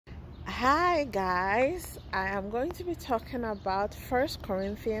Hi guys, I am going to be talking about 1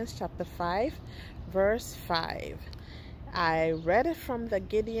 Corinthians chapter 5 verse 5. I read it from the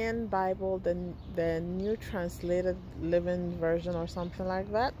Gideon Bible, the New Translated Living Version or something like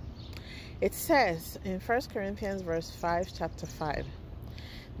that. It says in 1 Corinthians verse 5 chapter 5,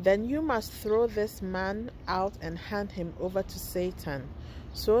 "Then you must throw this man out and hand him over to Satan,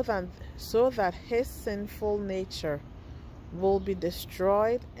 so that his sinful nature will be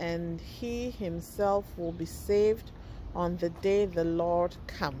destroyed and he himself will be saved on the day the Lord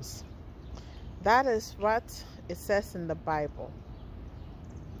comes." That is what it says in the Bible.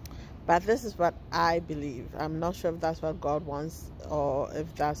 But this is what I believe. I'm not sure if that's what God wants or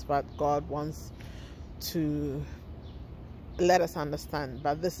if that's what God wants to let us understand.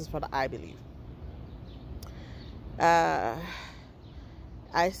 But this is what I believe.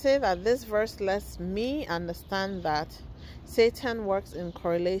 I say that this verse lets me understand that Satan works in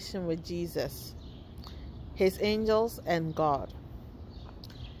correlation with Jesus, his angels, and God.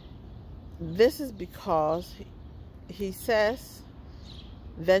 This is because he says,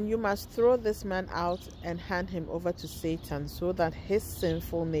 "Then you must throw this man out and hand him over to Satan, so that his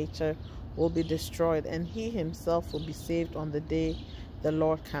sinful nature will be destroyed and he himself will be saved on the day the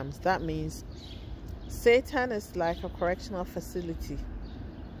Lord comes." That means Satan is like a correctional facility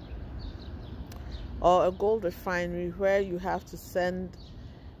or a gold refinery where you have to send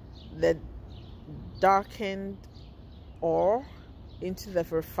the darkened ore into the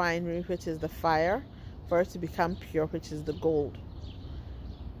refinery, which is the fire, for it to become pure, which is the gold.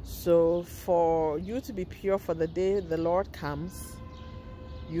 So for you to be pure for the day the Lord comes,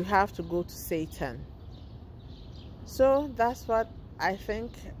 you have to go to Satan. So that's what I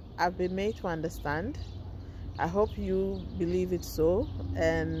think I've been made to understand. I hope you believe it so,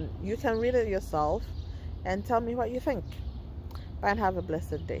 and you can read it yourself and tell me what you think. Bye and have a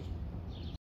blessed day.